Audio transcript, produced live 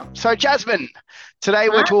So, Jasmine, today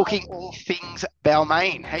we're Hi. talking all things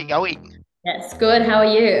Balmain. How you going? Yes, good. How are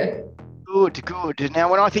you? Good, good. Now,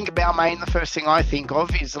 when I think of Balmain, the first thing I think of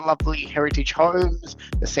is the lovely heritage homes,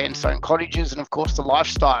 the sandstone cottages, and of course the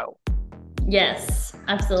lifestyle. Yes, Tell me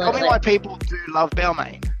absolutely. why people do love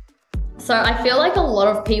Balmain. So I feel like a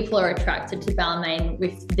lot of people are attracted to Balmain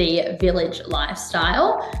with the village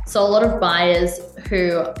lifestyle. So a lot of buyers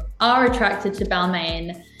who are attracted to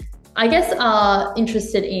Balmain, I guess, are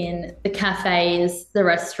interested in the cafes, the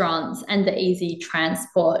restaurants, and the easy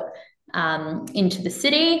transport into the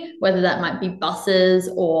city, whether that might be buses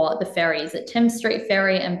or the ferries at Thames Street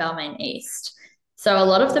Ferry and Balmain East. So a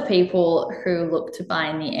lot of the people who look to buy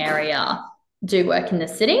in the area do work in the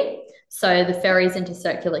city. So the ferries into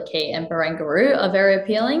Circular Quay and Barangaroo are very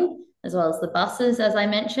appealing, as well as the buses, as I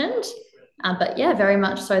mentioned. But yeah, very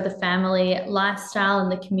much so the family lifestyle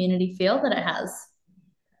and the community feel that it has.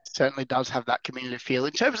 Certainly does have that community feel.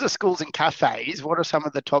 In terms of schools and cafes, what are some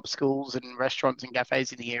of the top schools and restaurants and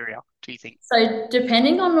cafes in the area, do you think? So,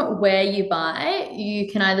 depending on where you buy,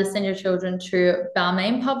 you can either send your children to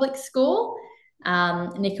Balmain Public School,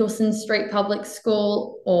 Nicholson Street Public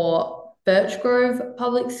School, or Birchgrove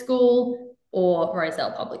Public School, or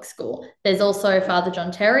Roselle Public School. There's also Father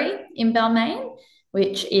John Terry in Balmain,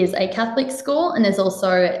 which is a Catholic school, and there's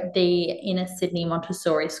also the Inner Sydney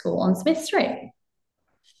Montessori School on Smith Street.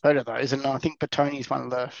 Heard of those, and I think Petone is one of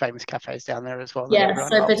the famous cafes down there as well that Yeah,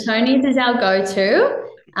 everyone so loves. Bertoni's is our go-to.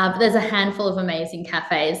 But there's a handful of amazing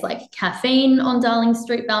cafes like Caffeine on Darling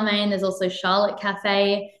Street, Balmain. There's also Charlotte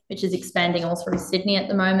Cafe, which is expanding all through Sydney at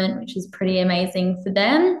the moment, which is pretty amazing for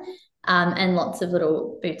them. And lots of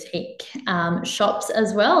little boutique shops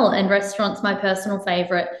as well. And restaurants, my personal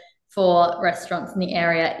favorite for restaurants in the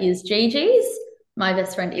area is Gigi's. My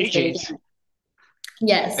best friend is GG's. vegan.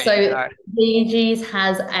 Yes, There you so go. Gigi's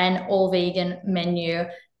has an all vegan menu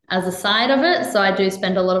as a side of it. So I do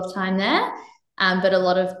spend a lot of time there. But a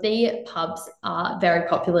lot of the pubs are very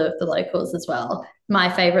popular with the locals as well. My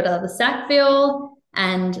favorite are the Sackville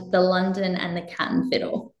and the London and the Cat and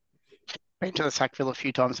Fiddle. Been to the Sackville a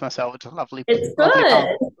few times myself. It's a It's lovely pub,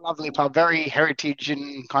 good. lovely pub, very heritage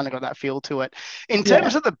and kind of got that feel to it. In Yeah.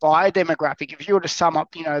 terms of the buyer demographic, if you were to sum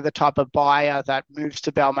up, the type of buyer that moves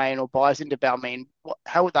to Balmain or buys into Balmain,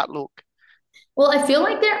 how would that look? Well, I feel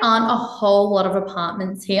like there aren't a whole lot of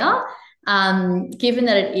apartments here, given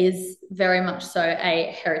that it is very much so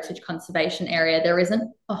a heritage conservation area. There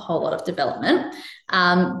isn't a whole lot of development.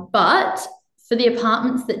 But for the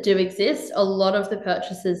apartments that do exist, a lot of the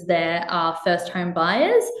purchasers there are first home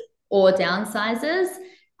buyers or downsizers.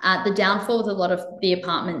 The downfall with a lot of the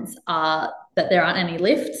apartments are that there aren't any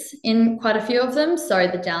lifts in quite a few of them. So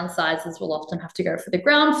the downsizers will often have to go for the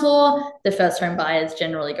ground floor. The first home buyers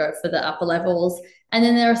generally go for the upper levels. And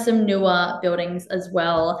then there are some newer buildings as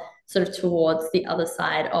well, sort of towards the other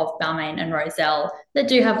side of Balmain and Roselle that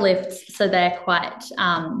do have lifts. So they're quite,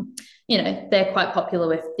 they're quite popular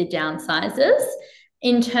with the downsizers.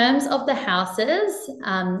 In terms of the houses,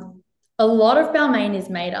 a lot of Balmain is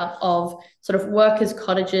made up of sort of workers'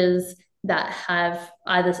 cottages that have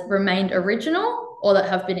either remained original or that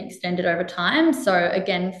have been extended over time. So,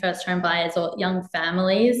 again, first home buyers or young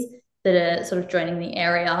families that are sort of joining the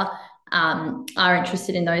area are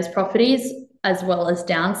interested in those properties as well as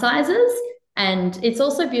downsizers. And it's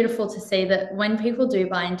also beautiful to see that when people do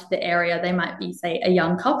buy into the area, they might be, say, a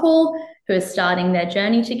young couple who are starting their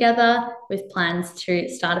journey together with plans to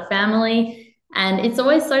start a family. And it's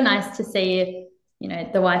always so nice to see,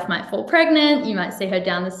 the wife might fall pregnant. You might see her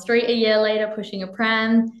down the street a year later pushing a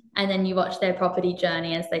pram. And then you watch their property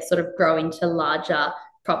journey as they sort of grow into larger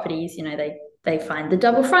properties. They find the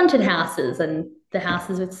double fronted houses and the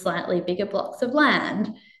houses with slightly bigger blocks of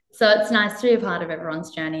land. So it's nice to be a part of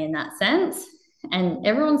everyone's journey in that sense. And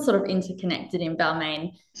everyone's sort of interconnected in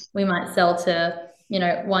Balmain. We might sell to,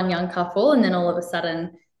 one young couple, and then all of a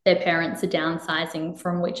sudden their parents are downsizing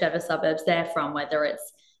from whichever suburbs they're from, whether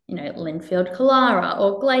it's, Linfield, Killara,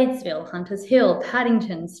 or Gladesville, Hunters Hill,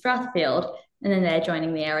 Paddington, Strathfield, and then they're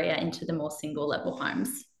joining the area into the more single level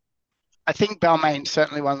homes. I think Balmain's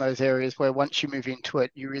certainly one of those areas where once you move into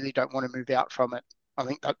it, you really don't want to move out from it. I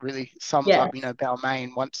think that really sums up, Yeah.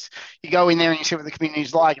 Balmain. Once you go in there and you see what the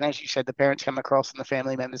community's like, and as you said, the parents come across and the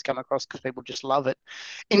family members come across because people just love it.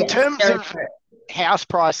 In Yes, terms very of true. house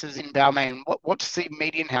prices in Balmain, what's the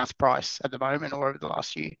median house price at the moment or over the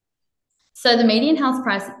last year? So the median house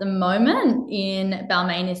price at the moment in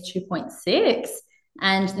Balmain is 2.6,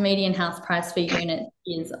 and the median house price for units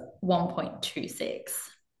is 1.26.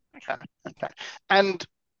 Okay, okay. And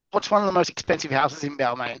what's one of the most expensive houses in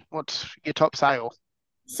Balmain? What's your top sale?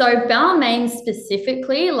 So Balmain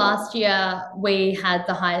specifically, last year we had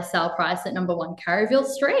the highest sale price at number 1 Carrierville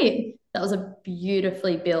Street. That was a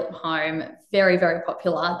beautifully built home, very, very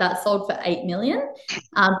popular. That sold for 8 million.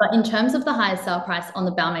 But in terms of the highest sale price on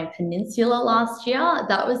the Balmain Peninsula last year,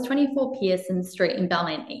 that was 24 Pearson Street in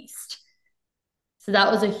Balmain East. So that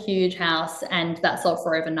was a huge house, and that sold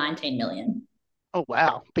for over 19 million. Oh,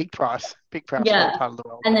 wow. Big price. Big price for Yeah. that part of the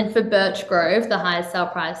world. And then for Birch Grove, the highest sale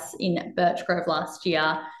price in Birch Grove last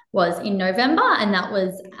year was in November, and that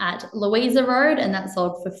was at Louisa Road, and that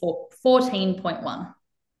sold for 14.1.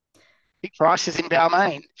 Big prices in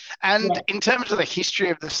Balmain. And Yeah. in terms of the history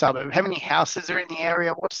of the suburb, how many houses are in the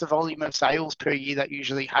area? What's the volume of sales per year that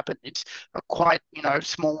usually happen? It's a quite,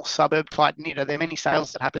 small suburb, tight knit. Are there many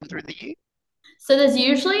sales that happen through the year? So there's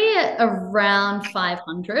usually around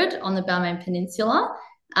 500 on the Balmain Peninsula.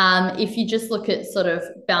 If you just look at sort of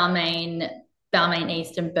Balmain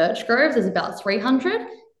East and Birch Grove, there's about 300.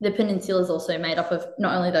 The peninsula is also made up of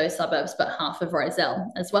not only those suburbs, but half of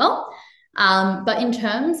Rozelle as well. But in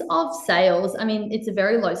terms of sales, I mean, it's a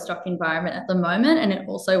very low stock environment at the moment, and it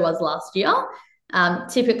also was last year.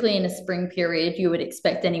 Typically in a spring period, you would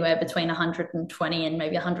expect anywhere between 120 and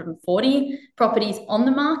maybe 140 properties on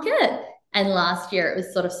the market. And last year it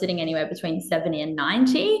was sort of sitting anywhere between 70 and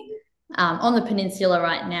 90. On the peninsula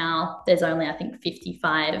right now, there's only, I think,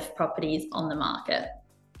 55 properties on the market.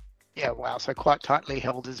 Yeah, wow. So quite tightly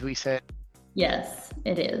held, as we said. Yes,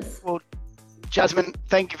 it is. Well, Jasmine,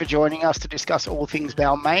 thank you for joining us to discuss all things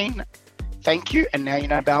Balmain. Thank you. And now you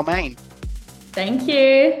know Balmain. Thank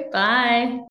you. Bye.